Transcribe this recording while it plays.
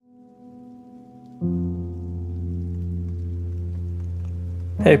Hey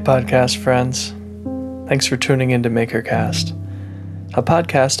podcast friends, thanks for tuning in to MakerCast, a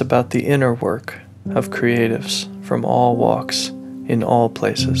podcast about the inner work of creatives from all walks, in all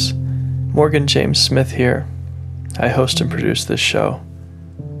places. Morgan James Smith here. I host and produce this show,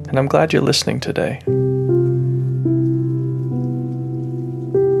 and I'm glad you're listening today.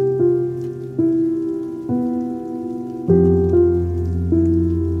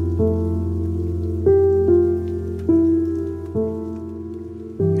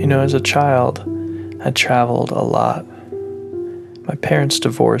 As a child, I traveled a lot. My parents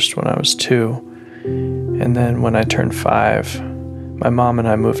divorced when I was 2, and then when I turned 5, my mom and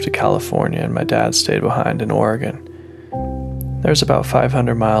I moved to California, and my dad stayed behind in Oregon. There's about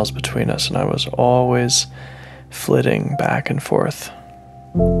 500 miles between us, and I was always flitting back and forth.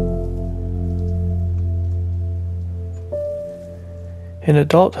 In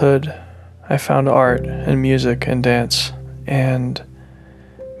adulthood, I found art and music and dance, and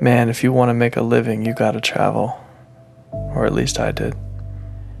man, if you want to make a living, you gotta travel. Or at least I did.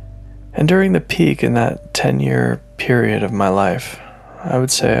 And during the peak in that 10-year period of my life, I would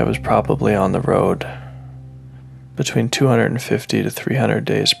say I was probably on the road between 250 to 300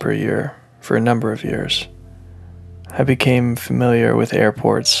 days per year for a number of years. I became familiar with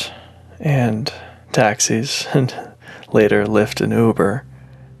airports and taxis and later Lyft and Uber.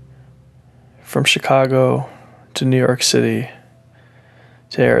 From Chicago to New York City,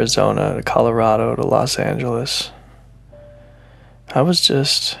 to Arizona, to Colorado, to Los Angeles. I was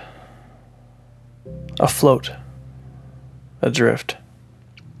just afloat, adrift.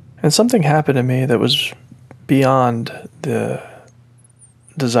 And something happened to me that was beyond the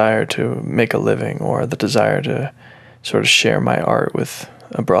desire to make a living or the desire to sort of share my art with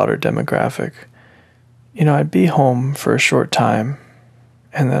a broader demographic. I'd be home for a short time,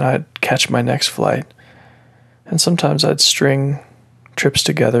 and then I'd catch my next flight. And sometimes I'd string trips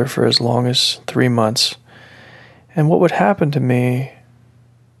together for as long as 3 months. And what would happen to me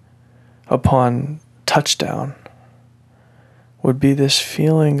upon touchdown would be this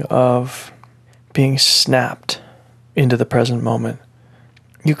feeling of being snapped into the present moment.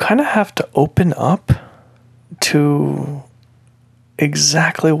 You kind of have to open up to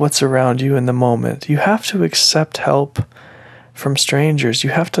exactly what's around you in the moment. You have to accept help from strangers.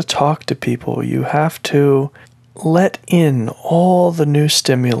 You have to talk to people. You have to let in all the new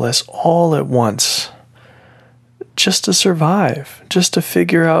stimulus all at once, just to survive, just to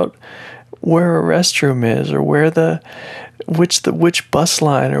figure out where a restroom is, or which bus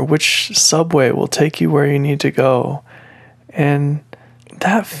line or which subway will take you where you need to go. And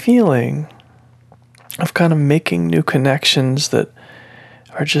that feeling of kind of making new connections that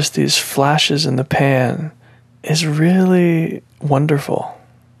are just these flashes in the pan is really wonderful.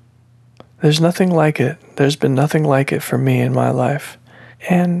 There's nothing like it. There's been nothing like it for me in my life.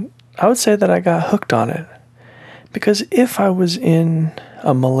 And I would say that I got hooked on it. Because if I was in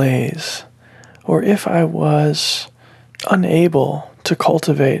a malaise, or if I was unable to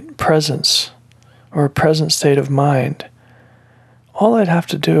cultivate presence, or a present state of mind, all I'd have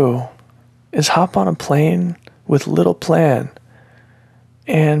to do is hop on a plane with little plan.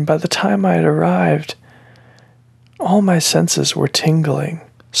 And by the time I'd arrived, all my senses were tingling,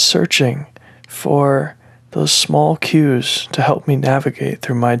 searching for those small cues to help me navigate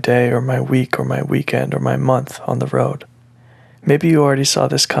through my day or my week or my weekend or my month on the road. Maybe you already saw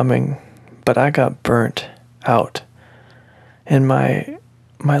this coming, but I got burnt out. And my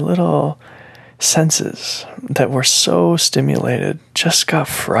little senses that were so stimulated just got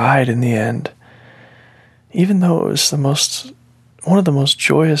fried in the end. Even though it was one of the most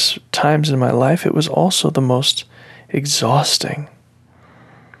joyous times in my life, it was also the most exhausting.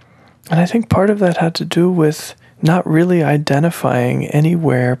 And I think part of that had to do with not really identifying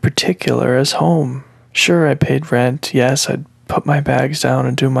anywhere particular as home. Sure, I paid rent. Yes, I'd put my bags down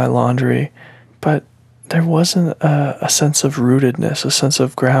and do my laundry. But there wasn't a sense of rootedness, a sense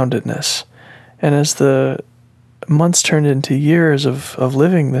of groundedness. And as the months turned into years of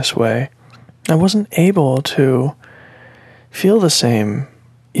living this way, I wasn't able to feel the same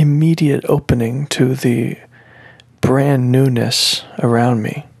immediate opening to the brand newness around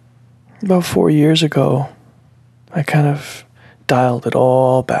me. About 4 years ago, I kind of dialed it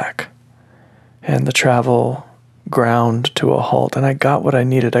all back, and the travel ground to a halt, and I got what I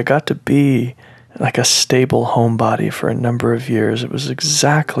needed. I got to be like a stable homebody for a number of years. It was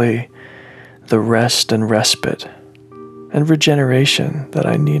exactly the rest and respite and regeneration that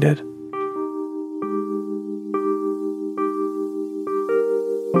I needed.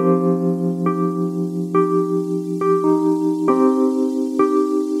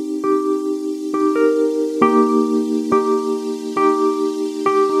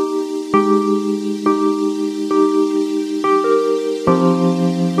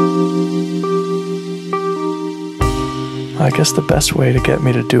 guess the best way to get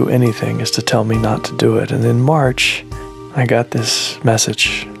me to do anything is to tell me not to do it. And in March, I got this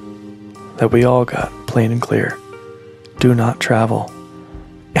message that we all got, plain and clear. Do not travel.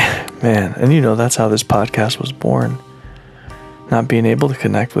 Man, and that's how this podcast was born. Not being able to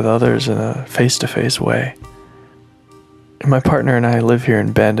connect with others in a face-to-face way. And my partner and I live here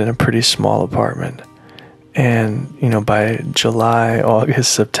in Bend in a pretty small apartment. And, by July,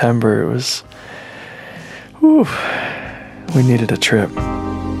 August, September, it was, we needed a trip.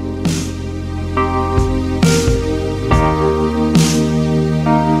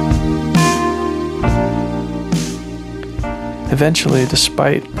 Eventually,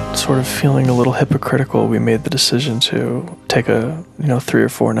 despite sort of feeling a little hypocritical, we made the decision to take a 3 or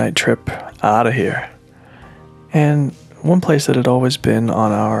 4 night trip out of here. And one place that had always been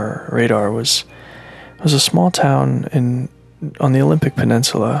on our radar was a small town on the Olympic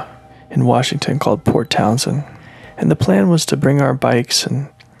Peninsula in Washington called Port Townsend. And the plan was to bring our bikes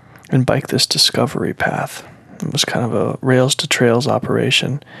and bike this discovery path. It was kind of a rails to trails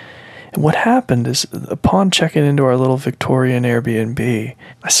operation. And what happened is, upon checking into our little Victorian Airbnb,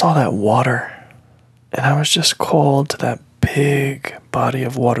 I saw that water. And I was just called to that big body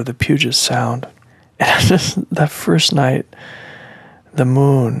of water, the Puget Sound. And that first night, the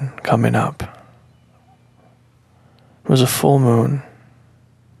moon coming up. It was a full moon.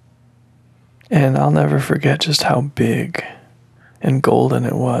 And I'll never forget just how big and golden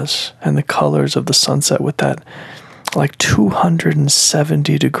it was. And the colors of the sunset with that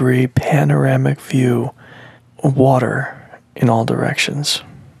 270 degree panoramic view of water in all directions.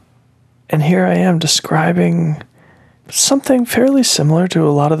 And here I am describing something fairly similar to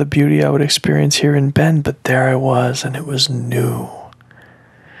a lot of the beauty I would experience here in Bend, but there I was, and it was new.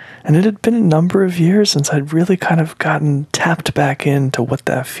 And it had been a number of years since I'd really kind of gotten tapped back into what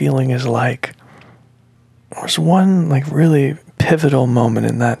that feeling is like. There was one really pivotal moment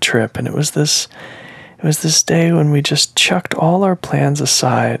in that trip, and it was this day when we just chucked all our plans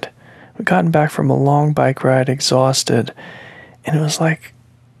aside. We'd gotten back from a long bike ride, exhausted, and it was like,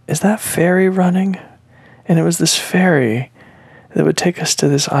 is that ferry running? And it was this ferry that would take us to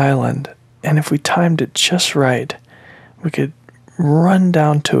this island, and if we timed it just right, we could run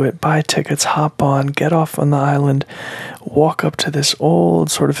down to it, buy tickets, hop on, get off on the island, walk up to this old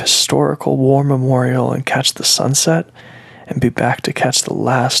sort of historical war memorial and catch the sunset, and be back to catch the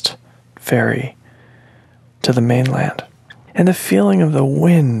last ferry to the mainland. And the feeling of the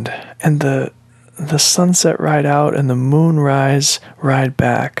wind and the sunset ride out and the moonrise ride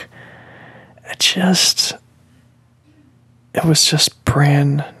back, it was just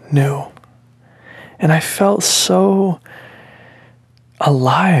brand new. And I felt so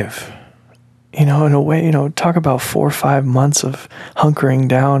alive, in a way. Talk about 4 or 5 months of hunkering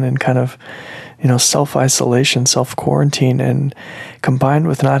down and kind of self-isolation, self-quarantine, and combined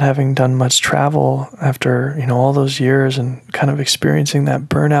with not having done much travel after, all those years and kind of experiencing that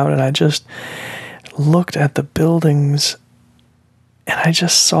burnout. And I just looked at the buildings and I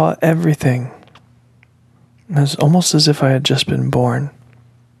just saw everything. It was almost as if I had just been born.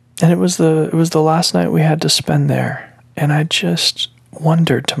 And it was the last night we had to spend there. And I just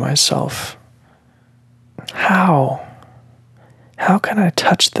wondered to myself, how can I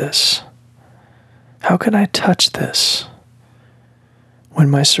touch this? How can I touch this when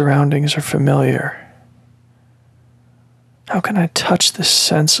my surroundings are familiar? How can I touch this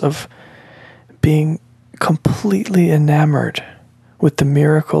sense of being completely enamored with the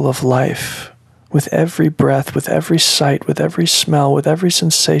miracle of life, with every breath, with every sight, with every smell, with every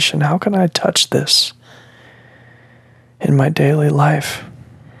sensation? How can I touch this in my daily life?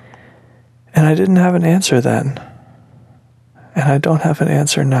 And I didn't have an answer then, and I don't have an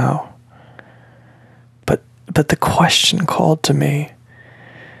answer now. But the question called to me,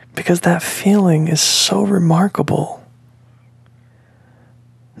 because that feeling is so remarkable.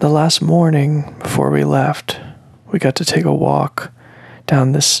 The last morning before we left, we got to take a walk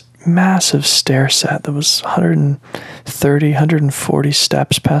down this massive stair set that was 130, 140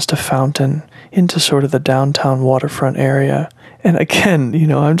 steps past a fountain into sort of the downtown waterfront area. And again,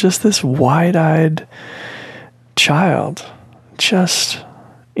 I'm just this wide-eyed child, just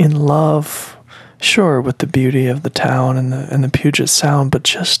in love, sure, with the beauty of the town and the Puget Sound, but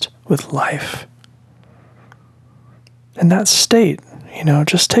just with life. And that state,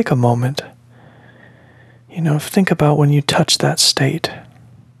 just take a moment. Think about when you touch that state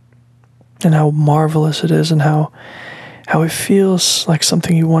and how marvelous it is and how it feels like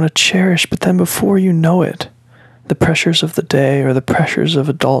something you want to cherish, but then before you know it, the pressures of the day or the pressures of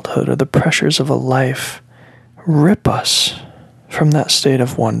adulthood or the pressures of a life rip us from that state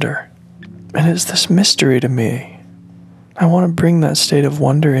of wonder. And it's this mystery to me I want to bring that state of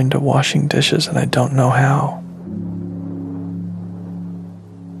wonder into washing dishes, and I don't know how.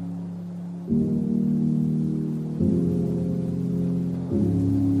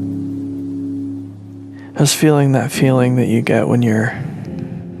 I was feeling that feeling that you get when you're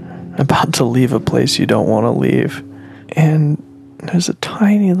about to leave a place you don't want to leave. And there's a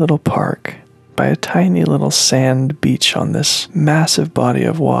tiny little park by a tiny little sand beach on this massive body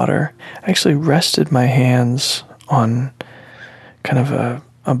of water. I actually rested my hands on kind of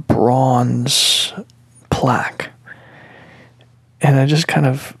a bronze plaque. And I just kind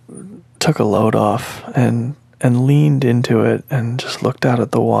of took a load off and leaned into it and just looked out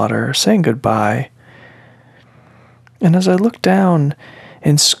at the water, saying goodbye. And as I looked down,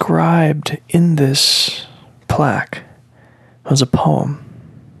 inscribed in this plaque was a poem.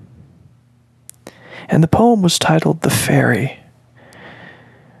 And the poem was titled The Ferry.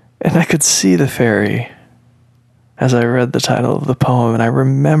 And I could see the ferry as I read the title of the poem, and I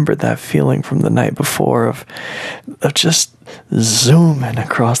remembered that feeling from the night before of just zooming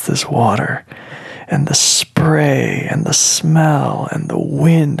across this water, and the spray, and the smell, and the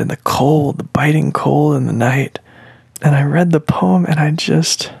wind, and the cold, the biting cold in the night. And I read the poem, and I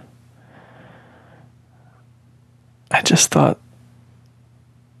just thought,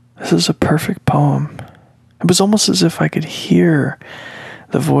 this is a perfect poem. It was almost as if I could hear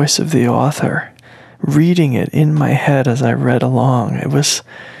the voice of the author reading it in my head as I read along. It was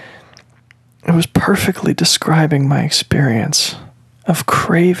perfectly describing my experience of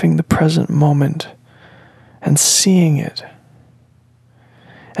craving the present moment and seeing it,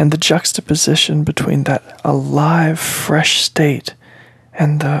 and the juxtaposition between that alive, fresh state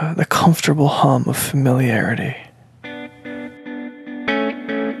and the comfortable hum of familiarity.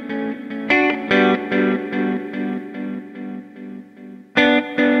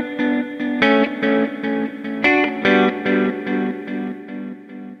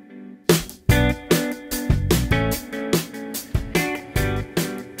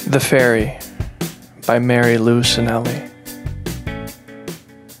 The Ferry by Mary Lou Sinelli.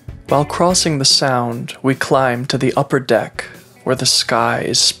 While crossing the Sound, we climb to the upper deck, where the sky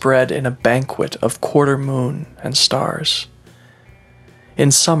is spread in a banquet of quarter moon and stars. In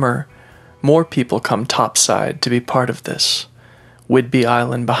summer, more people come topside to be part of this, Whidbey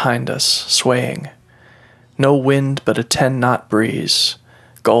Island behind us, swaying. No wind but a 10-knot breeze,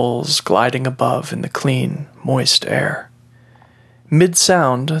 gulls gliding above in the clean, moist air.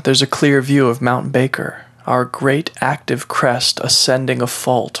 Mid-Sound, there's a clear view of Mount Baker, our great active crest ascending a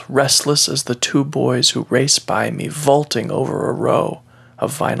fault, restless as the two boys who race by me, vaulting over a row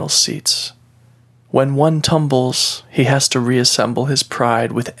of vinyl seats. When one tumbles, he has to reassemble his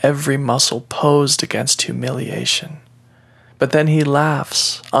pride with every muscle posed against humiliation. But then he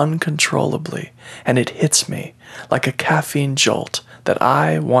laughs uncontrollably, and it hits me like a caffeine jolt that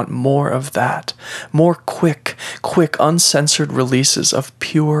I want more of that, more quick, uncensored releases of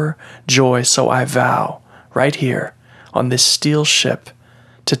pure joy. So I vow, right here, on this steel ship,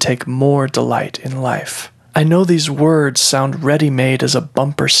 to take more delight in life. I know these words sound ready-made as a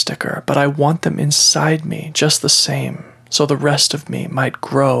bumper sticker, but I want them inside me just the same, so the rest of me might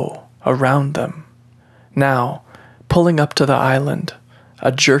grow around them. Now, pulling up to the island,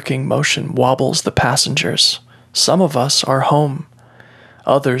 a jerking motion wobbles the passengers. Some of us are home.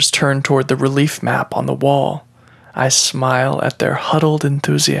 Others turn toward the relief map on the wall. I smile at their huddled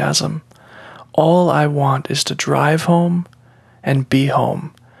enthusiasm. All I want is to drive home and be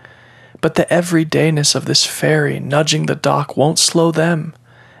home. But the everydayness of this ferry nudging the dock won't slow them,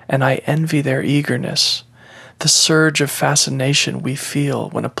 and I envy their eagerness, the surge of fascination we feel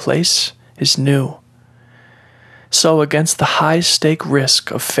when a place is new. So against the high-stake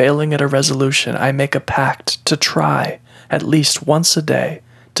risk of failing at a resolution, I make a pact to try, at least once a day,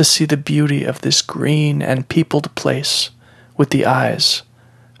 to see the beauty of this green and peopled place with the eyes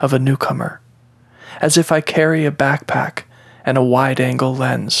of a newcomer, as if I carry a backpack and a wide-angle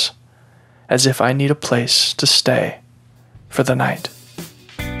lens, as if I need a place to stay for the night.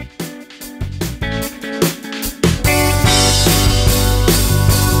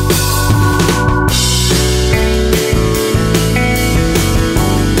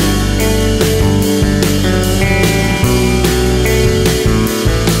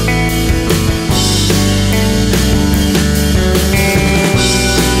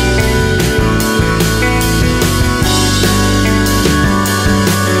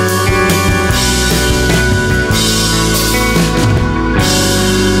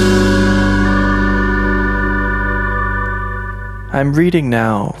 I'm reading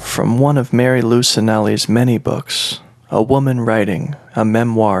now from one of Mary Lou Sinelli's many books, A Woman Writing, a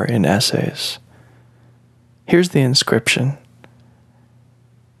Memoir in Essays. Here's the inscription.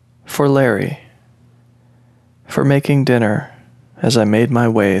 For Larry, for making dinner as I made my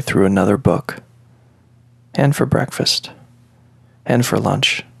way through another book, and for breakfast, and for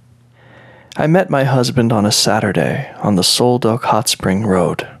lunch. I met my husband on a Saturday on the Soldoke Hot Spring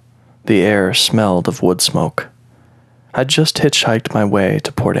Road. The air smelled of wood smoke. I'd just hitchhiked my way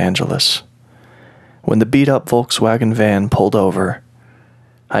to Port Angeles. When the beat-up Volkswagen van pulled over,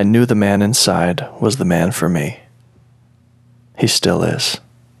 I knew the man inside was the man for me. He still is.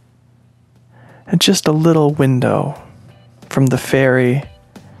 And just a little window from the ferry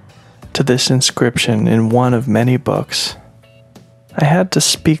to this inscription in one of many books. I had to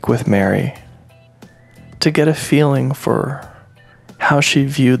speak with Mary to get a feeling for how she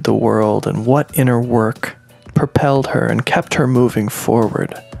viewed the world and what inner work propelled her and kept her moving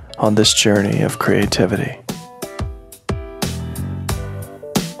forward on this journey of creativity.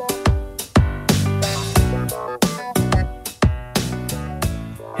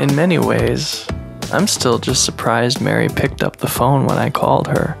 In many ways, I'm still just surprised Mary picked up the phone when I called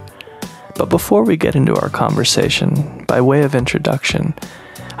her. But before we get into our conversation, by way of introduction,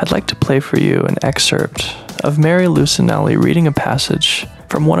 I'd like to play for you an excerpt of Mary Lucinelli reading a passage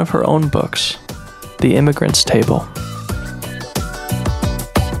from one of her own books, The Immigrant's Table.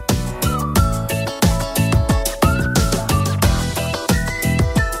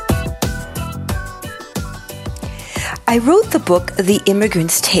 I wrote the book, The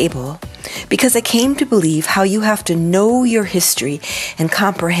Immigrant's Table, because I came to believe how you have to know your history and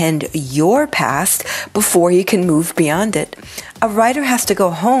comprehend your past before you can move beyond it. A writer has to go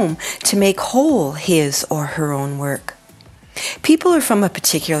home to make whole his or her own work. People are from a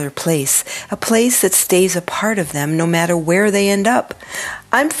particular place, a place that stays a part of them no matter where they end up.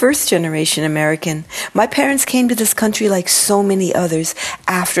 I'm first-generation American. My parents came to this country like so many others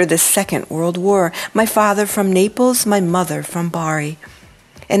after the Second World War. My father from Naples, my mother from Bari.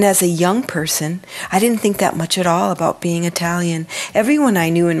 And as a young person, I didn't think that much at all about being Italian. Everyone I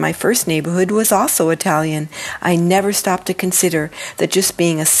knew in my first neighborhood was also Italian. I never stopped to consider that just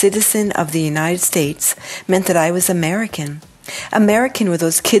being a citizen of the United States meant that I was American. American were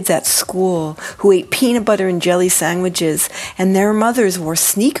those kids at school who ate peanut butter and jelly sandwiches, and their mothers wore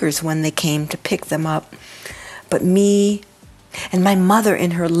sneakers when they came to pick them up. But me and my mother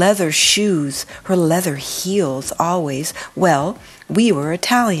in her leather shoes, her leather heels always, well, we were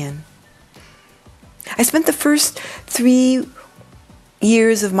Italian. I spent the first 3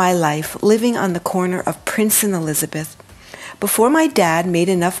 years of my life living on the corner of Prince and Elizabeth before my dad made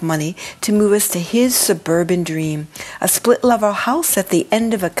enough money to move us to his suburban dream, a split-level house at the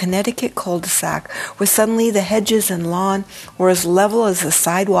end of a Connecticut cul-de-sac where suddenly the hedges and lawn were as level as the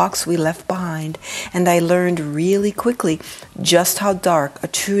sidewalks we left behind, and I learned really quickly just how dark a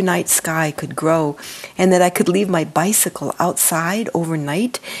true night sky could grow, and that I could leave my bicycle outside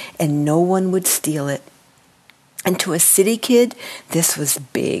overnight and no one would steal it. And to a city kid, this was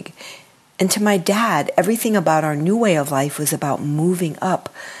big. And to my dad, everything about our new way of life was about moving up.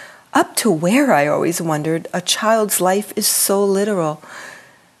 Up to where, I always wondered. A child's life is so literal.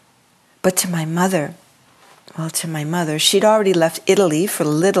 But to my mother, she'd already left Italy for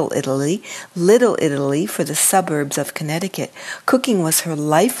Little Italy for the suburbs of Connecticut. Cooking was her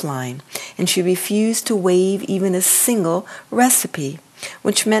lifeline, and she refused to waive even a single recipe,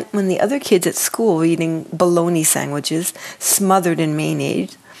 which meant when the other kids at school were eating bologna sandwiches smothered in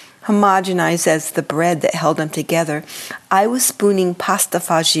mayonnaise, homogenized as the bread that held them together, I was spooning pasta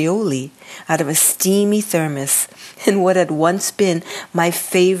fagioli out of a steamy thermos, and what had once been my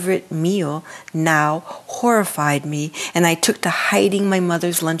favorite meal now horrified me, and I took to hiding my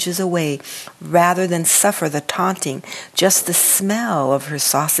mother's lunches away rather than suffer the taunting just the smell of her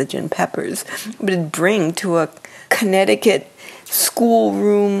sausage and peppers would bring to a Connecticut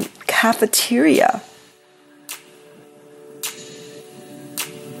schoolroom cafeteria.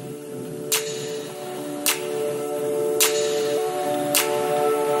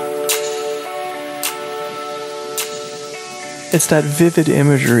 It's that vivid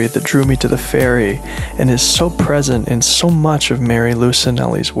imagery that drew me to the ferry and is so present in so much of Mary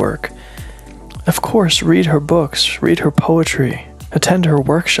Lucinelli's work. Of course, read her books, read her poetry, attend her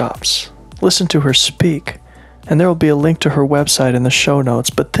workshops, listen to her speak, and there will be a link to her website in the show notes.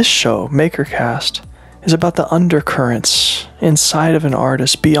 But this show, MakerCast, is about the undercurrents inside of an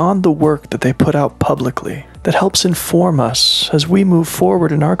artist beyond the work that they put out publicly, that helps inform us as we move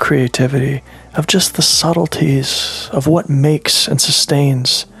forward in our creativity of just the subtleties of what makes and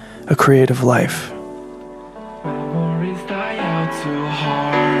sustains a creative life. Memories die out too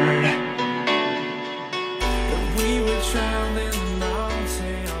hard. We were traveling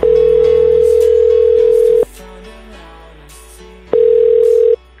mountains.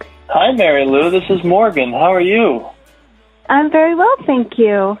 Hi, Mary Lou. This is Morgan. How are you? I'm very well, thank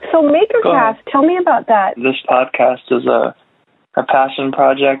you. So MakerCast, tell me about that. This podcast is a passion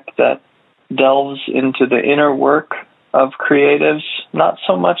project that delves into the inner work of creatives, not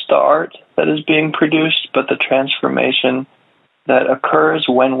so much the art that is being produced, but the transformation that occurs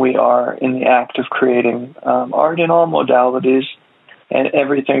when we are in the act of creating art in all modalities, and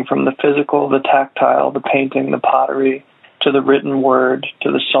everything from the physical, the tactile, the painting, the pottery, to the written word,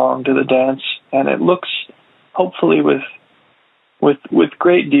 to the song, to the dance. And it looks, hopefully, with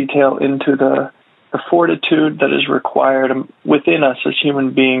great detail into the fortitude that is required within us as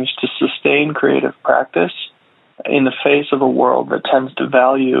human beings to sustain creative practice in the face of a world that tends to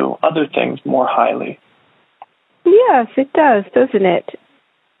value other things more highly. Yes, it does, doesn't it?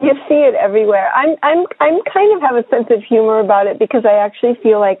 You see it everywhere. I'm kind of have a sense of humor about it because I actually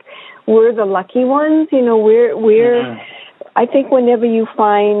feel like we're the lucky ones. You know, we're I think whenever you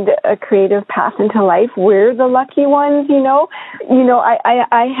find a creative path into life, we're the lucky ones, you know.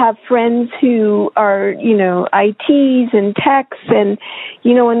 I have friends who are, ITs and techs, and,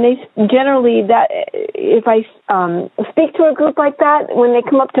 when they generally that, if I speak to a group like that, when they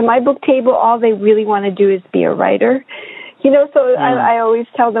come up to my book table, all they really want to do is be a writer. So I always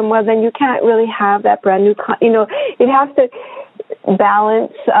tell them, well, then you can't really have that brand new, it has to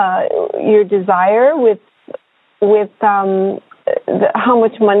balance your desire with how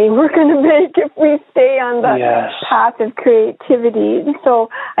much money we're going to make if we stay on the path of creativity. So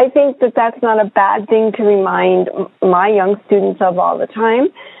I think that that's not a bad thing to remind my young students of all the time.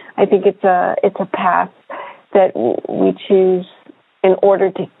 I think it's a path that we choose in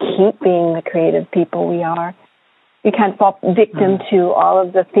order to keep being the creative people we are. We can't fall victim to all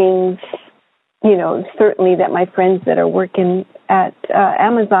of the things, certainly that my friends that are working at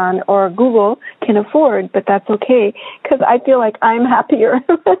Amazon or Google can afford, but that's okay because I feel like I'm happier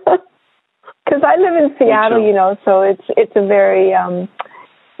because I live in Seattle, so it's a very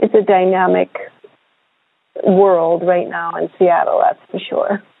it's a dynamic world right now in Seattle, that's for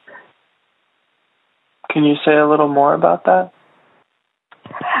sure. Can you say a little more about that?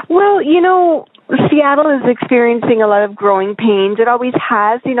 Well, Seattle is experiencing a lot of growing pains. It always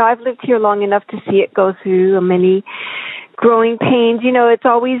has. I've lived here long enough to see it go through many growing pains. It's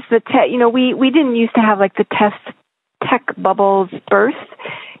always the we didn't used to have like the tech bubbles burst.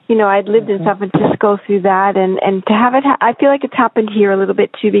 I'd lived in San Francisco through that, and to have it, I feel like it's happened here a little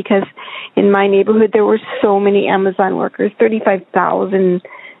bit too because in my neighborhood there were so many Amazon workers, 35,000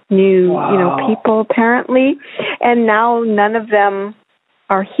 new people apparently, and now none of them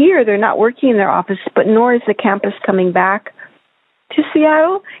are here. They're not working in their office, but nor is the campus coming back to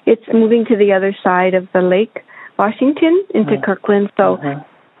Seattle. It's moving to the other side of the lake, Washington, into Kirkland. So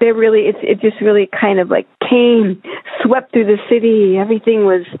they're really, it just really kind of like swept through the city. Everything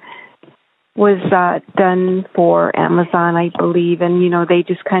was done for Amazon, I believe, and they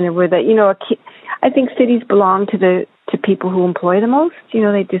just kind of were the I think cities belong to people who employ the most.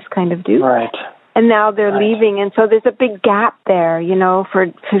 They just kind of do. Right. And now they're leaving, and so there's a big gap there, for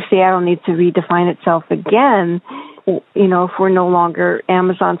Seattle needs to redefine itself again. If we're no longer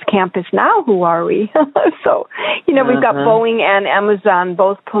Amazon's campus now, who are we? So, we've got Boeing and Amazon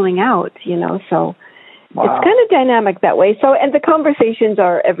both pulling out, so it's kind of dynamic that way. So, and the conversations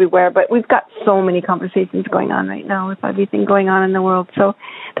are everywhere, but we've got so many conversations going on right now with everything going on in the world. So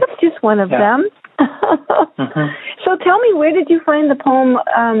that's just one of them. So tell me, where did you find the poem,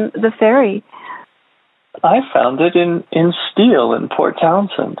 The Fairy? I found it in Steele in Port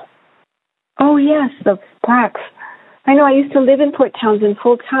Townsend. Oh, yes, the plaques. I know I used to live in Port Townsend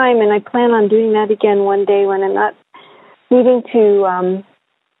full time, and I plan on doing that again one day when I'm not needing to.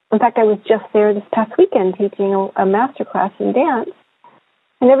 In fact, I was just there this past weekend teaching a master class in dance.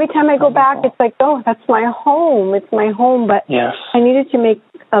 And every time I go back, it's like, oh, that's my home. It's my home. But I needed to make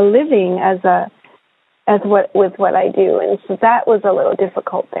a living with what I do, and so that was a little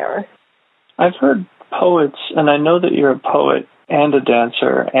difficult there. I've heard poets, and I know that you're a poet and a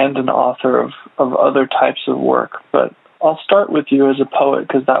dancer and an author of other types of work, but I'll start with you as a poet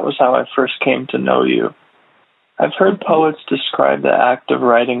because that was how I first came to know you. I've heard poets describe the act of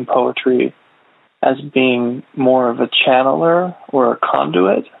writing poetry as being more of a channeler or a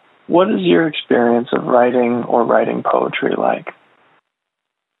conduit. What is your experience of writing or writing poetry like?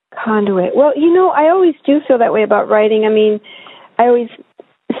 Conduit. Well, I always do feel that way about writing. I mean, I always,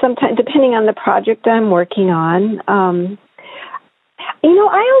 sometimes, depending on the project I'm working on,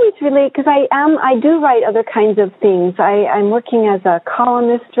 I always relate because I do write other kinds of things. I'm working as a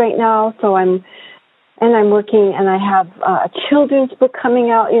columnist right now, so I'm working, and I have a children's book coming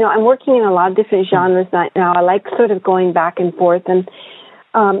out. I'm working in a lot of different genres now. I like sort of going back and forth, and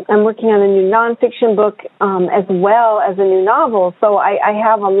I'm working on a new nonfiction book as well as a new novel. So I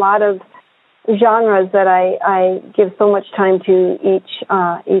have a lot of genres that I give so much time to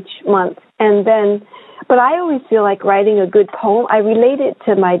each month. And then, but I always feel like writing a good poem, I relate it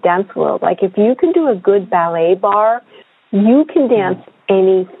to my dance world. Like if you can do a good ballet bar, you can dance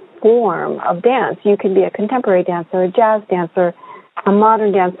any form of dance. You can be a contemporary dancer, a jazz dancer, a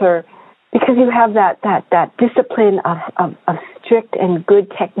modern dancer, because you have that discipline of strict and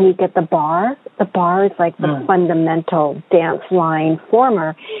good technique at the bar. The bar is like the fundamental dance line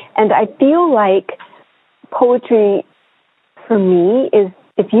former. And I feel like poetry for me is,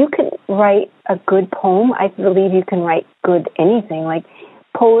 if you can write a good poem, I believe you can write good anything. Like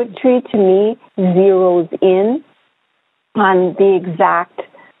poetry to me zeroes in on the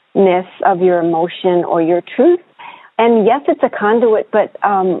exactness of your emotion or your truth. And yes, it's a conduit, but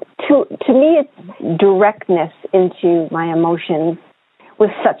to me, it's directness into my emotions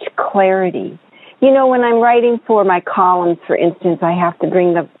with such clarity. You know, when I'm writing for my columns, for instance, I have to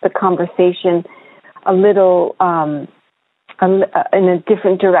bring the conversation a little in a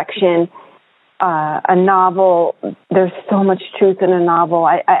different direction. A novel, there's so much truth in a novel.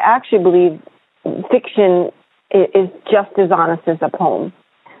 I actually believe fiction is just as honest as a poem.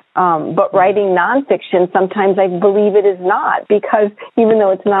 But writing nonfiction, sometimes I believe it is not, because even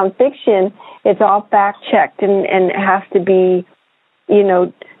though it's nonfiction, it's all fact-checked and it has to be, you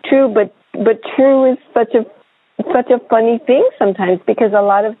know, true. But true is such a funny thing sometimes, because a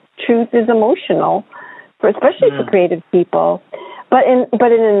lot of truth is emotional, especially for creative people. But in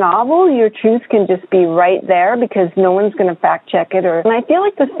a novel, your truth can just be right there because no one's going to fact-check it. And I feel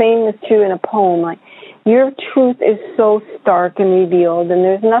like the same is true in a poem. Like, your truth is so stark and revealed, and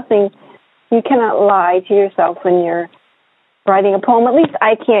there's nothing, you cannot lie to yourself when you're writing a poem. At least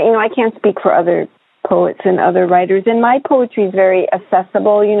I can't, you know, I can't speak for other poets and other writers, and my poetry is very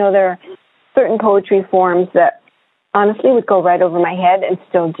accessible. You know, there are certain poetry forms that honestly would go right over my head and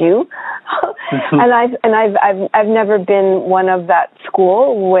still do. and I've never been one of that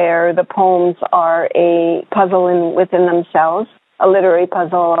school where the poems are a puzzle within themselves, a literary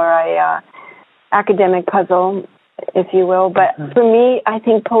puzzle or a academic puzzle, if you will. But for me, I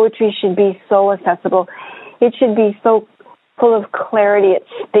think poetry should be so accessible. It should be so full of clarity. It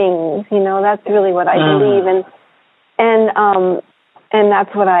stings. You know, that's really what I believe, and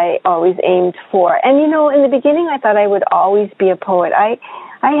that's what I always aimed for. And you know, in the beginning, I thought I would always be a poet. I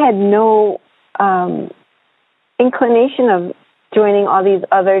had no inclination of joining all these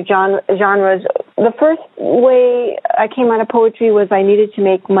other genres. The first way I came out of poetry was I needed to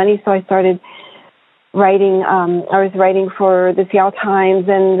make money, so I started writing. I was writing for the Seattle Times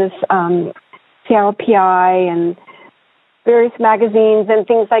and this Seattle PI and various magazines and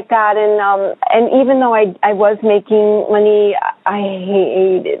things like that. And even though I was making money, I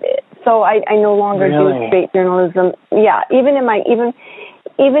hated it. So I no longer do straight journalism. Yeah, even in my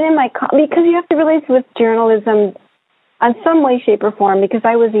because you have to relate with journalism on some way, shape, or form. Because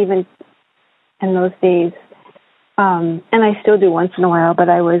I was even in those days. And I still do once in a while, but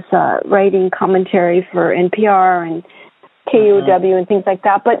I was writing commentary for NPR and KUOW and things like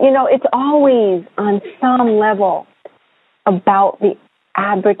that. But, you know, it's always on some level about the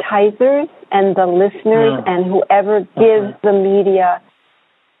advertisers and the listeners and whoever gives the media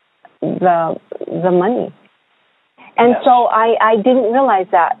the money. And so I didn't realize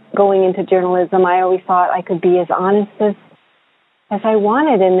that going into journalism. I always thought I could be as honest as I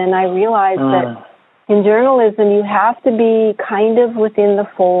wanted. And then I realized that in journalism, you have to be kind of within the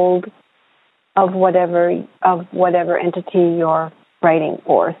fold of whatever entity you're writing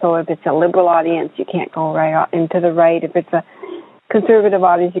for. So if it's a liberal audience, you can't go right into the right. If it's a conservative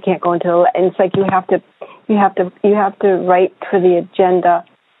audience, you can't go into. And it's like you have to write for the agenda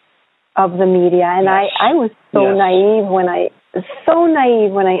of the media. And I was so naive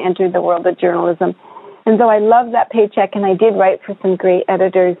when I entered the world of journalism. And so I loved that paycheck, and I did write for some great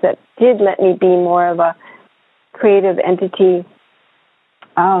editors that did let me be more of a creative entity.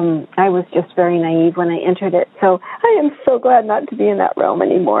 I was just very naive when I entered it. So I am so glad not to be in that realm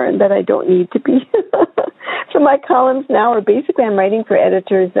anymore and that I don't need to be. So my columns now are basically I'm writing for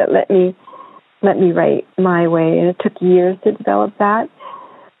editors that let me write my way, and it took years to develop that.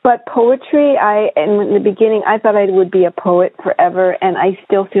 But poetry, in the beginning, I thought I would be a poet forever, and I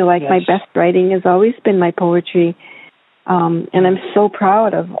still feel like my best writing has always been my poetry. And I'm so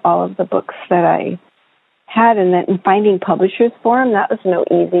proud of all of the books that I had, and finding publishers for them, that was no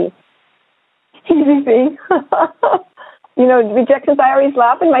easy thing. You know, rejections, I always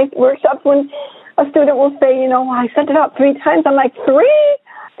laugh in my workshops when a student will say, you know, I sent it out 3 times. I'm like, 3?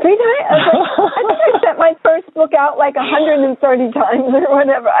 3 times? I think I sent my first book out like 130 times or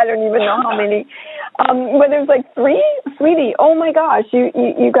whatever. I don't even know how many. But it was like 3? Sweetie, oh my gosh,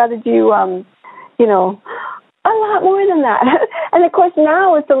 you got to do, you know, a lot more than that. And of course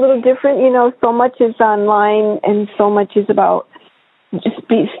now it's a little different, you know, so much is online and so much is about just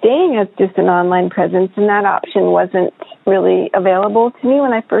staying as just an online presence, and that option wasn't really available to me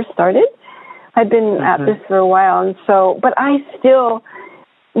when I first started. I've been at this for a while, and so, but I still,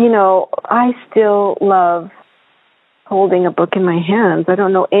 you know, I still love holding a book in my hands. I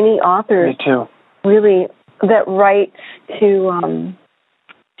don't know any authors really that writes to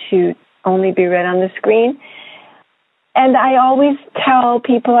only be read on the screen. And I always tell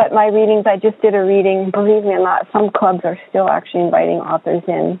people at my readings, I just did a reading, believe me or not, some clubs are still actually inviting authors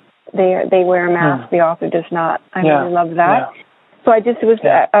in. They wear a mask, the author does not. I really love that. Yeah. So I just was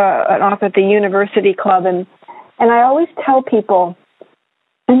an author at the university club, and I always tell people,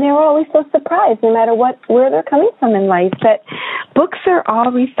 and they're always so surprised, no matter where they're coming from in life, that books are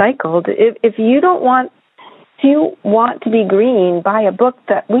all recycled. If you don't want, if you want to be green, buy a book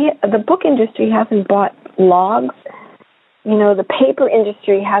the book industry hasn't bought logs. You know, the paper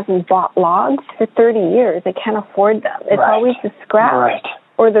industry hasn't bought logs for 30 years. They can't afford them. It's always the scrap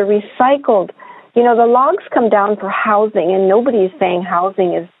or the recycled. You know, the logs come down for housing, and nobody is saying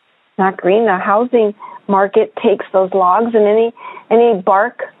housing is not green. The housing market takes those logs, and any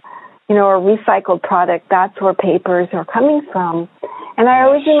bark, you know, or recycled product, that's where papers are coming from. And I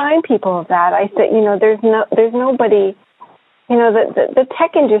always remind people of that. I said, you know, there's nobody, you know, the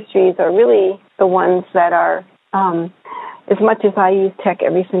tech industries are really the ones that are, as much as I use tech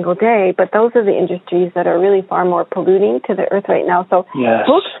every single day, but those are the industries that are really far more polluting to the earth right now. So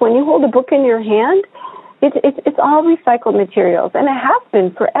books, when you hold a book in your hand, it's all recycled materials, and it has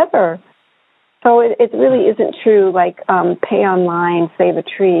been forever. So it really isn't true, like pay online, save a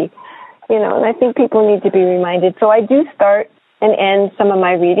tree, you know, and I think people need to be reminded. So I do start and end some of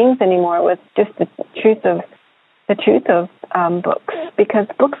my readings anymore with just the truth of books, because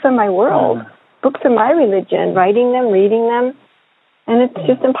books are my world. Books are my religion, writing them, reading them, and it's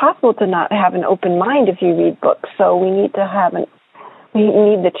just impossible to not have an open mind if you read books. So we need to we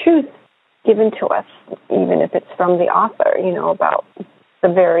need the truth given to us, even if it's from the author, you know, about the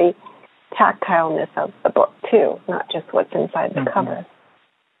very tactileness of the book too, not just what's inside the cover.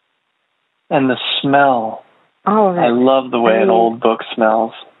 And the smell. Oh, I love the way an old book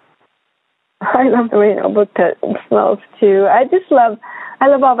smells. I love the way an old book smells too. I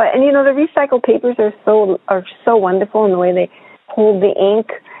love all that. And, you know, the recycled papers are so wonderful in the way they hold the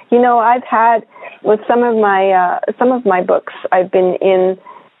ink. You know, I've had, with some of my books, I've been in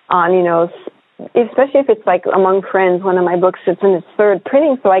on, you know, especially if it's like among friends, one of my books is in its third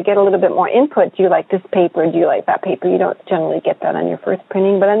printing, so I get a little bit more input. Do you like this paper? Do you like that paper? You don't generally get that on your first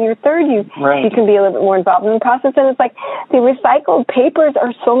printing, but on your third, you can be a little bit more involved in the process. And it's like the recycled papers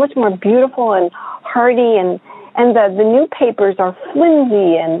are so much more beautiful and hardy, and the new papers are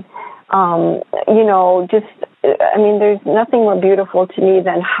flimsy and, you know, just, I mean, there's nothing more beautiful to me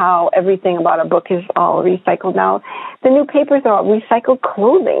than how everything about a book is all recycled now. The new papers are recycled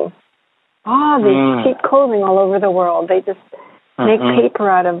clothing. These cheap clothing all over the world. They just make paper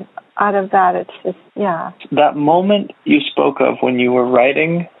out of that. It's just, That moment you spoke of when you were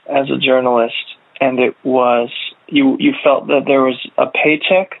writing as a journalist, and it was, you felt that there was a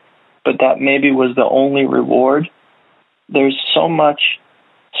paycheck, but that maybe was the only reward. There's so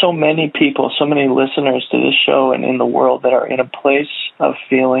many people, so many listeners to this show and in the world that are in a place of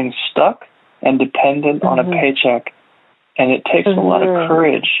feeling stuck and dependent on a paycheck. And it takes a lot of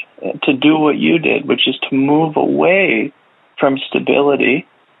courage to do what you did, which is to move away from stability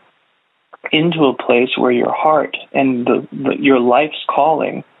into a place where your heart and your life's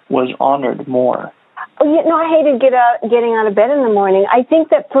calling was honored more. You know, I hated getting out of bed in the morning. I think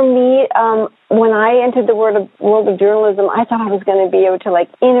that for me, when I entered the world of journalism, I thought I was going to be able to, like,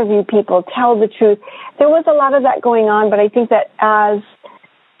 interview people, tell the truth. There was a lot of that going on, but I think that as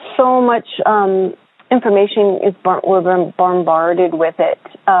so much information we're bombarded with it,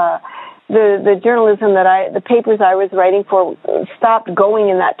 the journalism the papers I was writing for stopped going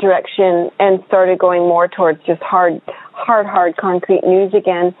in that direction and started going more towards just hard concrete news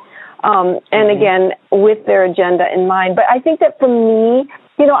again. And again, with their agenda in mind. But I think that for me,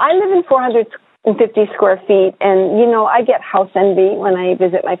 you know, I live in 450 square feet, and, you know, I get house envy when I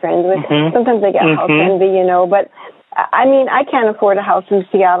visit my friends. Sometimes I get house envy, you know, but I mean, I can't afford a house in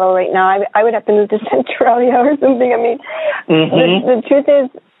Seattle right now. I would have to move to Centralia or something. I mean, the truth is,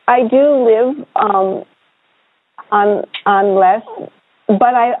 I do live on less,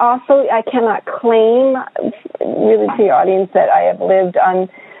 but I cannot claim, really, to your audience, that I have lived on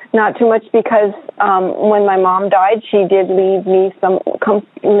not too much because when my mom died, she did leave me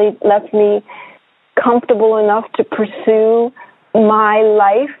left me comfortable enough to pursue my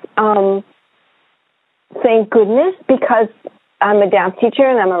life. Thank goodness, because I'm a dance teacher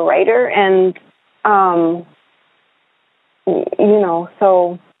and I'm a writer, and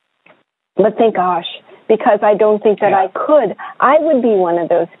so. But thank gosh, because I don't think that I could. I would be one of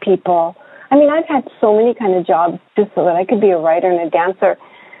those people. I mean, I've had so many kind of jobs just so that I could be a writer and a dancer.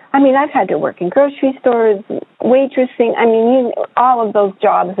 I mean, I've had to work in grocery stores, waitressing. I mean, all of those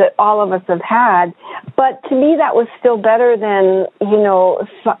jobs that all of us have had. But to me, that was still better than,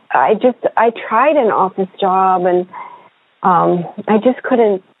 I tried an office job, and I just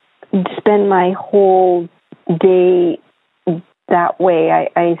couldn't spend my whole day that way.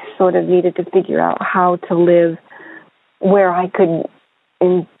 I sort of needed to figure out how to live where I could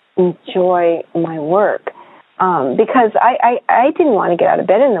enjoy my work. Because I didn't want to get out of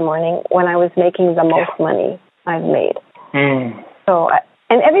bed in the morning when I was making the most money I've made. So,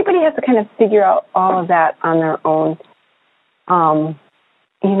 and everybody has to kind of figure out all of that on their own.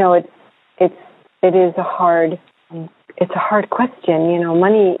 It is a hard question.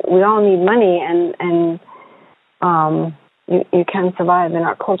 Money. We all need money, and you can survive in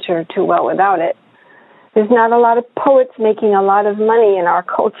our culture too well without it. There's not a lot of poets making a lot of money in our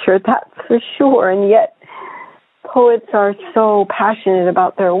culture, that's for sure, and yet poets are so passionate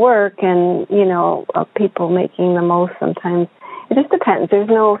about their work, and people making the most sometimes. It just depends. There's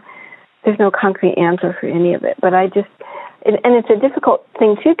no concrete answer for any of it. But and it's a difficult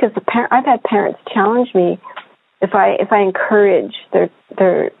thing too, because I've had parents challenge me if I encourage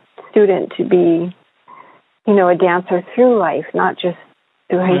their student to be, a dancer through life, not just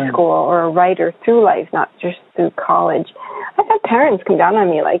through high school, or a writer through life, not just through college. I've had parents come down on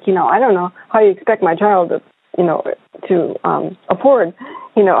me like, I don't know how you expect my child to afford,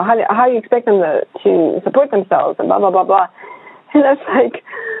 how you expect them to support themselves, and blah, blah, blah, blah. And that's like,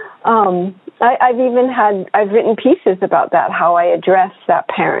 I've written pieces about that, how I address that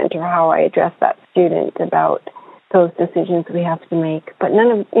parent or how I address that student about those decisions we have to make. But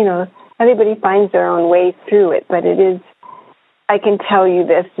everybody finds their own way through it, but it is, I can tell you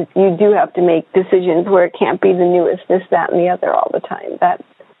this, you do have to make decisions where it can't be the newest, this, that, and the other all the time.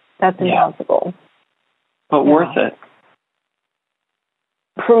 That's impossible. But worth it.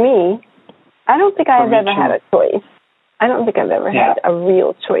 For me, I don't think I've ever had a choice. I don't think I've ever had a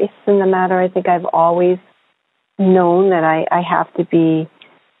real choice in the matter. I think I've always known that I have to be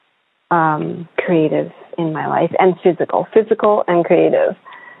creative in my life, and physical and creative.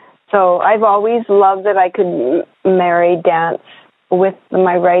 So I've always loved that I could marry dance with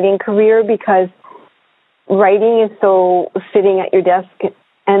my writing career, because writing is so sitting at your desk,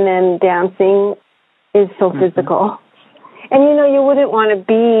 and then dancing is so physical. And you wouldn't want to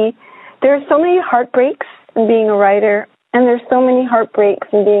be, there are so many heartbreaks in being a writer, and there's so many heartbreaks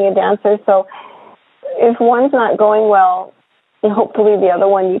in being a dancer. So if one's not going well, and hopefully the other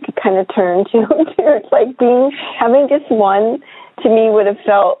one you could kind of turn to. It's like having just one, to me, would have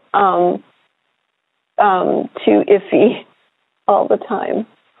felt too iffy all the time.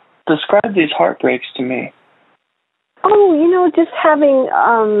 Describe these heartbreaks to me. Oh, just having,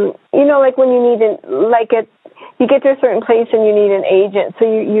 like when you need you get to a certain place and you need an agent. So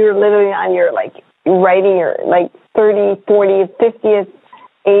you're literally on your, writing your, 30, 40, 50th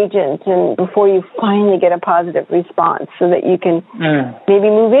agent, and before you finally get a positive response so that you can maybe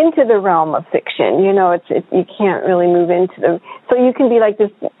move into the realm of fiction. You can't really move into so you can be like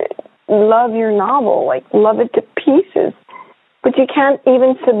this, love your novel, love it to pieces. But you can't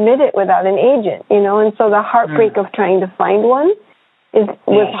even submit it without an agent, and so the heartbreak of trying to find one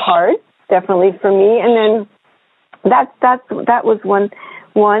was hard, definitely for me. And then that was one,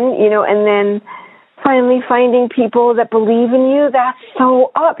 and then finally finding people that believe in you, that's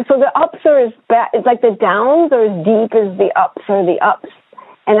so up. So the ups are as bad, it's like the downs are as deep as the ups are the ups.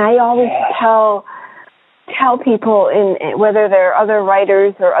 And I always tell people, whether they're other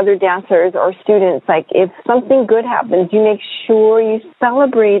writers or other dancers or students, if something good happens, you make sure you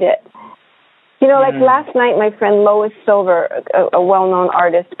celebrate it. Last night, my friend Lois Silver, a well-known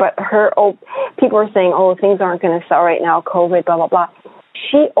artist, but people are saying, things aren't going to sell right now, COVID, blah, blah, blah.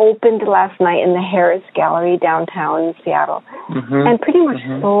 She opened last night in the Harris Gallery downtown in Seattle, and pretty much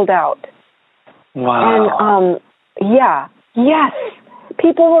sold out. Wow. And,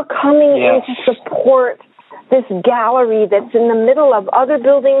 people were coming in to support this gallery that's in the middle of other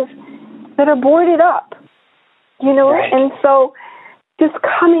buildings that are boarded up, right. And so just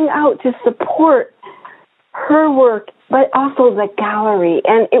coming out to support her work, but also the gallery.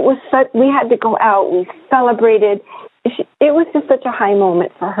 And it was we had to go out, we celebrated, it was just such a high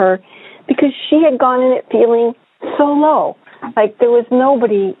moment for her because she had gone in it feeling so low. Like there was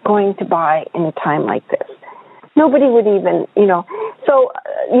nobody going to buy in a time like this. Nobody would even, so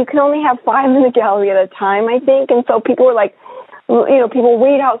you can only have 5 in the gallery at a time, I think. And so people were like, people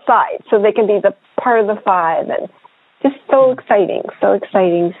wait outside so they can be the part of the 5, and just so exciting. So,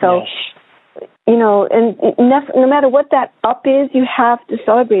 Yes. and no matter what that up is, you have to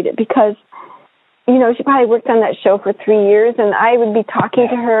celebrate it because, she probably worked on that show for 3 years, and I would be talking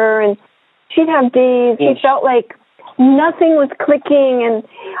to her, and she'd have days. Yes. She felt like nothing was clicking, and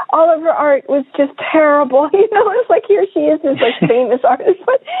all of her art was just terrible. It's like here she is, this like famous artist,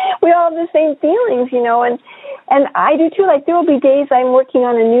 but we all have the same feelings, and I do too. Like there will be days I'm working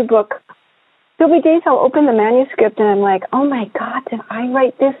on a new book. There'll be days I'll open the manuscript and I'm like, oh my God, did I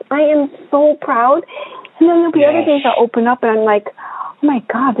write this? I am so proud. And then there'll be other days I'll open up and I'm like, oh my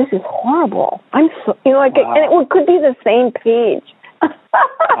God, this is horrible. I'm so, wow. And it could be the same page.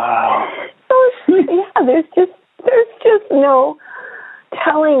 Wow. So there's just no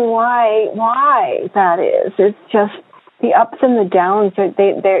telling why that is. It's just the ups and the downs.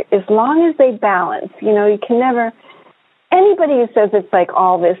 They're as long as they balance, you can never. Anybody who says it's like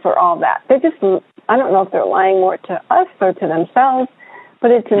all this or all that, they're just. I don't know if they're lying more to us or to themselves,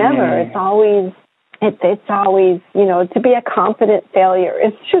 but it's never. It's always. It's always, to be a confident failure.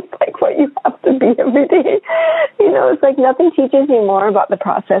 It's just like what you have to be every day. It's like nothing teaches you more about the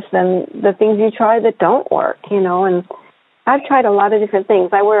process than the things you try that don't work, and I've tried a lot of different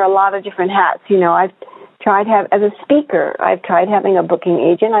things. I wear a lot of different hats. I've tried as a speaker. I've tried having a booking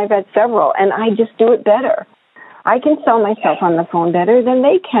agent. I've had several, and I just do it better. I can sell myself on the phone better than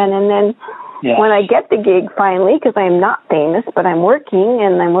they can, and then when I get the gig finally, because I am not famous, but I'm working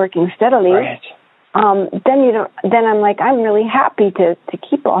and I'm working steadily. Right. Then I'm like, I'm really happy to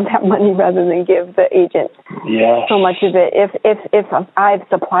keep all that money rather than give the agent so much of it. If I've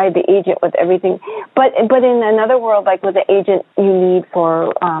supplied the agent with everything, but in another world, like with the agent you need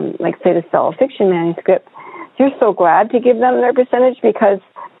for, like say to sell a fiction manuscript, you're so glad to give them their percentage because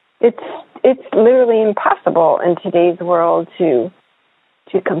it's literally impossible in today's world to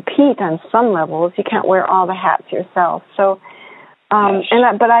compete on some levels. You can't wear all the hats yourself. So.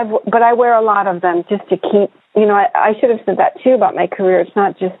 But I wear a lot of them just to keep, I should have said that too about my career. It's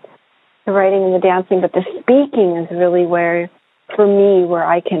not just the writing and the dancing, but the speaking is really where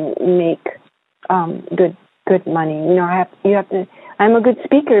I can make, good money. I'm a good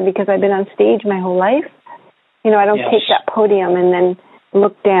speaker because I've been on stage my whole life. I don't take that podium and then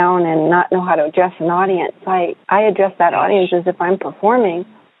look down and not know how to address an audience. I address that audience as if I'm performing,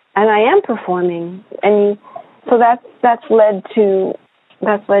 and I am performing, and so that's led to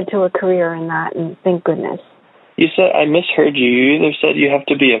a career in that, and thank goodness. You said, I misheard you. You either said you have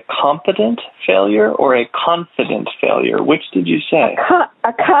to be a competent failure or a confident failure. Which did you say?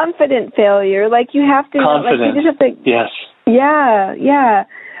 A confident failure, like you have to. Confident. Like you just have to, yes. Yeah.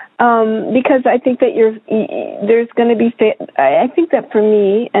 Because I think that there's going to be. I think that for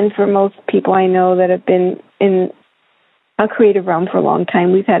me and for most people I know that have been in a creative realm for a long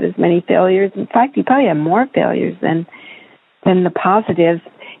time, we've had as many failures. In fact, you probably have more failures than the positives.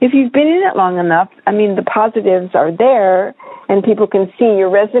 If you've been in it long enough, the positives are there, and people can see your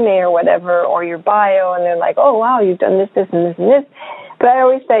resume or whatever, or your bio, and they're like, oh, wow, you've done this, this, and this, and this. But I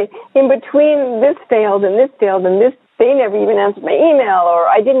always say, in between this failed and this, they never even answered my email, or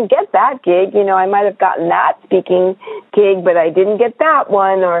I didn't get that gig. I might have gotten that speaking gig, but I didn't get that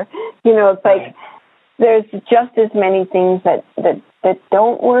one, or, it's like, there's just as many things that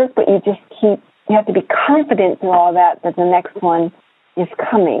don't work, but you have to be confident through all that the next one is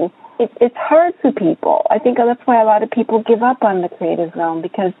coming. It's hard for people. I think that's why a lot of people give up on the creative realm,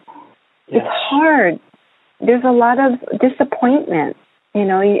 because it's hard. There's a lot of disappointment, and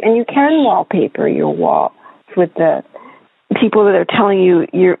you can wallpaper your wall with the people that are telling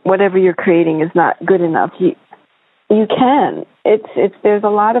you whatever you're creating is not good enough. You can. There's a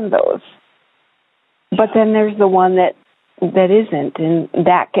lot of those. But then there's the one that isn't, and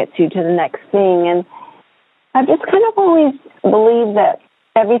that gets you to the next thing. And I've just kind of always believed that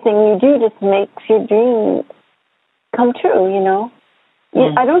everything you do just makes your dream come true,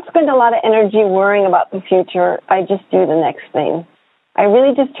 I don't spend a lot of energy worrying about the future. I just do the next thing. I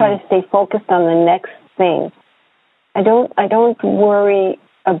really just try to stay focused on the next thing. I don't worry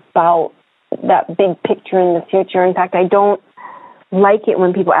about that big picture in the future. In fact, I don't like it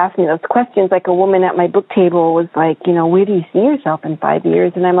when people ask me those questions. Like a woman at my book table was like, where do you see yourself in 5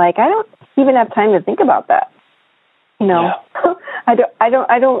 years? And I'm like, I don't even have time to think about that. I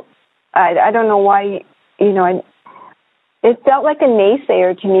don't know why, it felt like a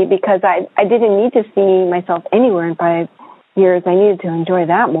naysayer to me because I didn't need to see myself anywhere in 5 years. I needed to enjoy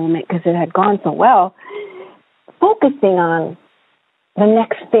that moment because it had gone so well. Focusing on the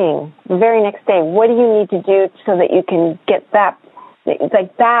next thing, the very next day. What do you need to do so that you can get that? It's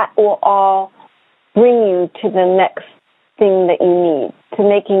like that will all bring you to the next thing that you need, to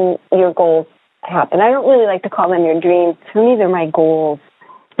making your goals happen. I don't really like to call them your dreams. For me, they're my goals.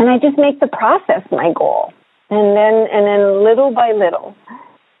 And I just make the process my goal. And then little by little,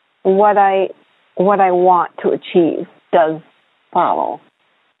 what I want to achieve does follow.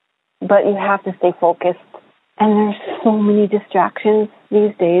 But you have to stay focused. And there's so many distractions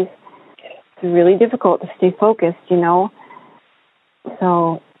these days. It's really difficult to stay focused, you know.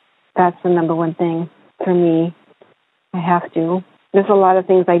 So that's the number one thing for me. I have to. There's a lot of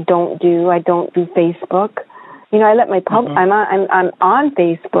things I don't do. I don't do Facebook. You know, I let my I'm on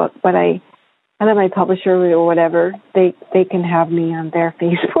Facebook, but I let my publisher or whatever, they can have me on their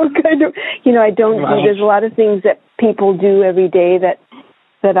Facebook. I don't do. There's a lot of things that people do every day that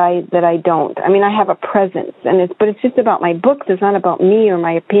I don't. I mean, I have a presence, but it's just about my books. It's not about me or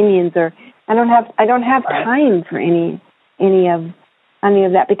my opinions, or I don't have time for any of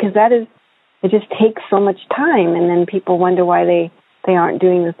that, because it just takes so much time, and then people wonder why they aren't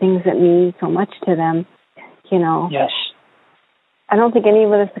doing the things that mean so much to them, you know. Yes. I don't think any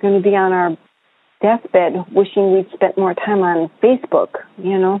of us are going to be on our deathbed wishing we'd spent more time on Facebook,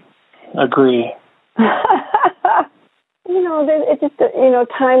 you know. Agree. You know, it's just, you know,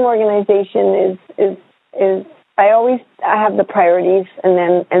 time organization is I have the priorities, and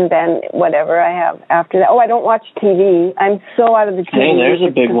then whatever I have after that. Oh, I don't watch TV. I'm so out of the TV. Hey, there's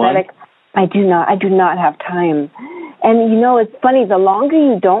a big one. I do not have time. And, you know, it's funny, the longer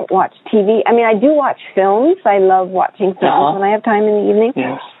you don't watch TV, I mean, I do watch films. I love watching films when I have time in the evening.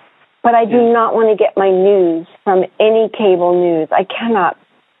 Yes. But I do not want to get my news from any cable news. I cannot.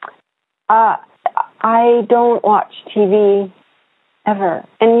 I don't watch TV ever.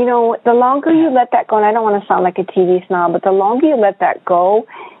 And, you know, the longer you let that go, and I don't want to sound like a TV snob, but the longer you let that go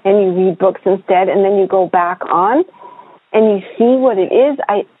and you read books instead, and then you go back on and you see what it is,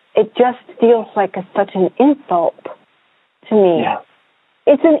 it just feels like such an insult to me. Yeah.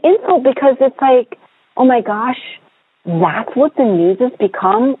 It's an insult because it's like, oh my gosh, that's what the news has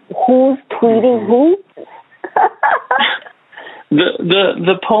become? Who's tweeting who?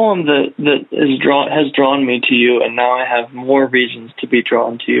 The poem that has drawn me to you, and now I have more reasons to be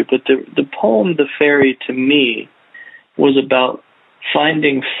drawn to you, but the poem The Fairy to me was about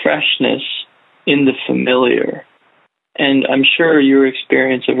finding freshness in the familiar. And I'm sure your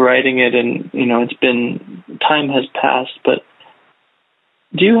experience of writing it, and you know, time has passed, but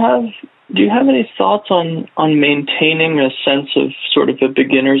do you have any thoughts on maintaining a sense of sort of a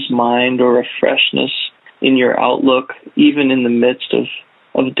beginner's mind or a freshness in your outlook, even in the midst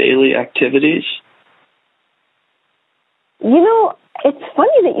of daily activities? You know, it's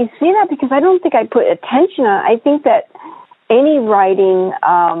funny that you say that, because I don't think I put attention on it. I think that any writing,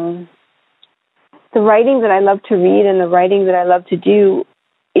 the writing that I love to read and the writing that I love to do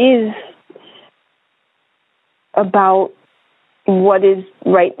is about what is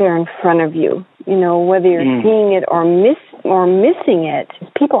right there in front of you. You know, whether you're seeing it or missing it.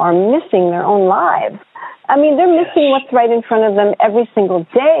 People are missing their own lives. I mean, they're missing what's right in front of them every single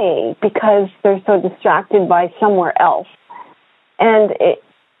day because they're so distracted by somewhere else. And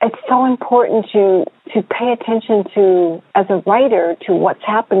it's so important to pay attention to, as a writer, to what's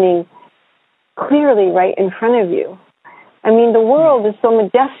happening clearly right in front of you. I mean, the world is so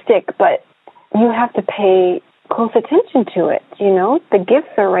majestic, but you have to pay close attention to it, you know? The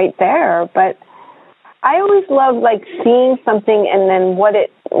gifts are right there, but I always love, like, seeing something and then what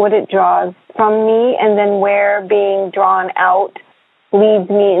it draws from me, and then where being drawn out leads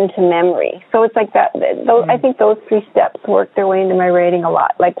me into memory. So it's like that. I think those 3 steps work their way into my writing a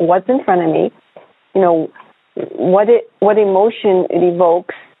lot. Like, what's in front of me, you know, what emotion it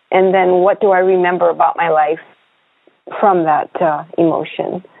evokes, and then what do I remember about my life from that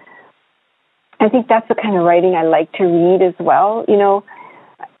emotion. I think that's the kind of writing I like to read as well. You know,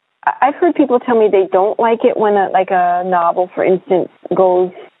 I've heard people tell me they don't like it when a novel, for instance,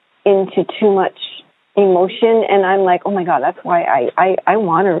 goes into too much emotion, and I'm like, oh my God, that's why I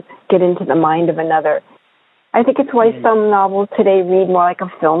want to get into the mind of another. I think it's why some novels today read more like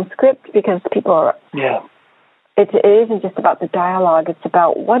a film script, because people are... Yeah. It isn't just about the dialogue. It's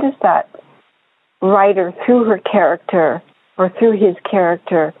about what is that writer, through her character or through his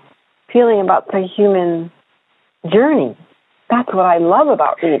character, feeling about the human journey. That's what I love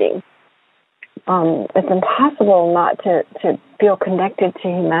about reading. It's impossible not to feel connected to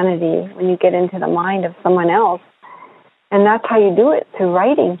humanity when you get into the mind of someone else. And that's how you do it, through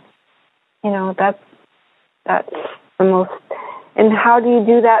writing. That's the most. And how do you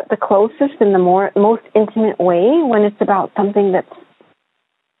do that the closest and the most intimate way, when it's about something that's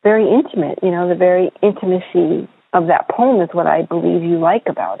very intimate? The very intimacy of that poem is what I believe you like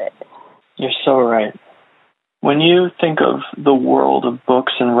about it. You're so right. When you think of the world of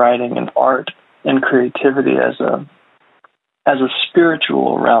books and writing and art and creativity as a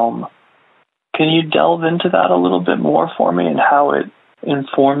spiritual realm, can you delve into that a little bit more for me, and how it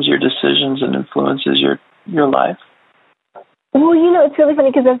informs your decisions and influences your life? Well, it's really funny,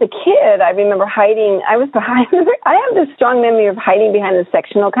 because as a kid, I remember hiding. I have this strong memory of hiding behind the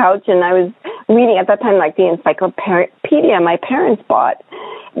sectional couch, and I was reading at that time, like, the encyclopedia my parents bought.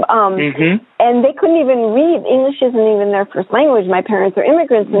 And they couldn't even read. English isn't even their first language. My parents are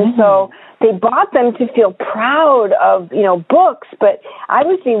immigrants, and so they bought them to feel proud of, books. But I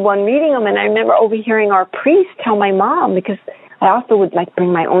was the one reading them, and I remember overhearing our priest tell my mom, because I also would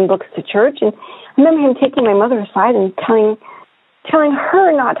bring my own books to church, and I remember him taking my mother aside and telling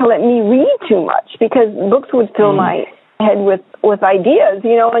her not to let me read too much, because books would fill my head with ideas,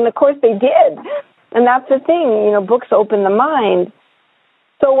 and of course they did. And that's the thing, books open the mind.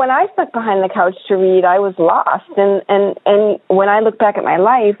 So when I stuck behind the couch to read, I was lost. And when I look back at my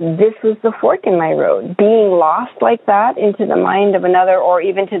life, this was the fork in my road. Being lost like that into the mind of another, or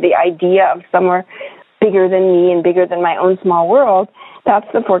even to the idea of somewhere bigger than me and bigger than my own small world,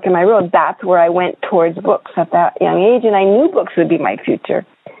 that's the fork in my road. That's where I went towards books at that young age, and I knew books would be my future.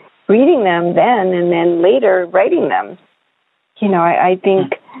 Reading them then, and then later writing them. I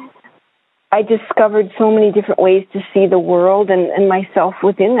think I discovered so many different ways to see the world and myself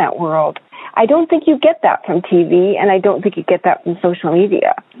within that world. I don't think you get that from TV, and I don't think you get that from social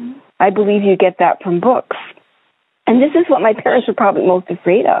media. I believe you get that from books. And this is what my parents were probably most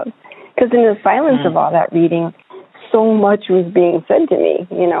afraid of, because in the silence of all that reading, so much was being said to me,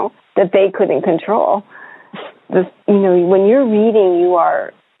 that they couldn't control. When you're reading, you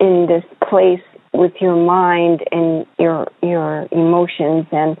are in this place with your mind and your emotions,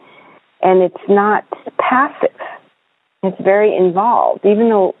 and it's not passive. It's very involved. Even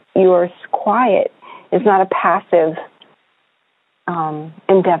though you are quiet, it's not a passive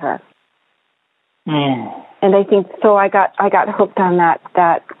endeavor. And I think so. I got hooked on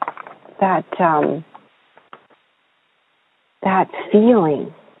that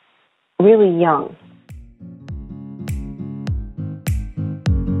feeling really young.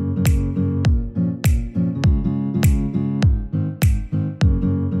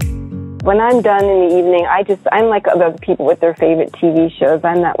 When I'm done in the evening, I'm like other people with their favorite TV shows.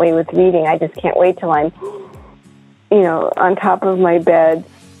 I'm that way with reading. I just can't wait till I'm, on top of my bed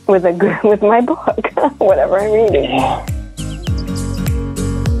with my book, whatever I'm reading. Yeah.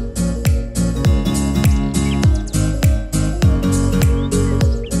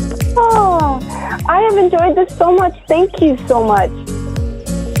 Oh, I have enjoyed this so much. Thank you so much.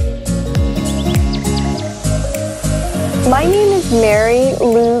 My name is Mary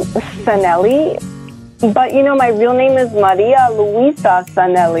Lou Sanelli, but my real name is Maria Luisa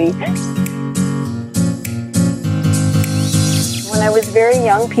Sanelli. When I was very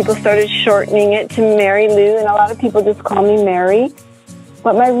young, people started shortening it to Mary Lou, and a lot of people just call me Mary.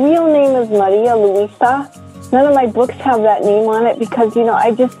 But my real name is Maria Luisa. None of my books have that name on it because,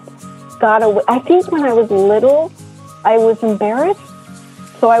 I just got away. I think when I was little, I was embarrassed.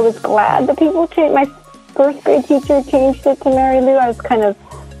 So I was glad that people changed. My first grade teacher changed it to Mary Lou. I was kind of,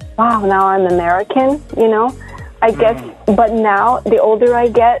 wow, now I'm American, I guess. But now, the older I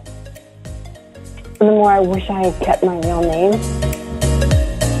get, the more I wish I had kept my real name.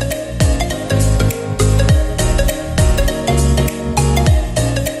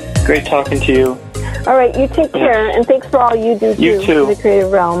 Great talking to you. All right, you take care, and thanks for all you do, You too. for the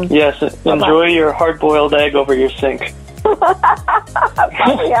creative realm. Yes, enjoy your hard-boiled egg over your sink. I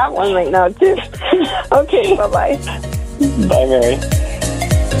probably have one right now, too. Okay, bye-bye. Bye, Mary.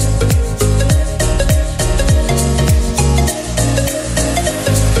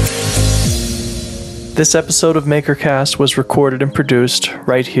 This episode of MakerCast was recorded and produced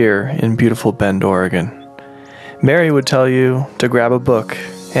right here in beautiful Bend, Oregon. Mary would tell you to grab a book,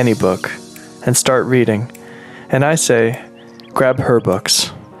 any book, and start reading. And I say, grab her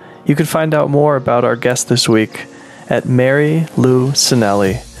books. You can find out more about our guest this week at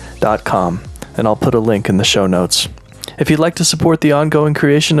marylousanelli.com, and I'll put a link in the show notes. If you'd like to support the ongoing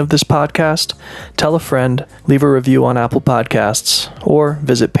creation of this podcast, tell a friend, leave a review on Apple Podcasts, or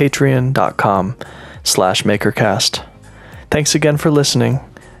visit patreon.com/makercast. Thanks again for listening,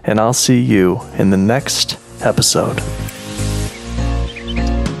 and I'll see you in the next episode.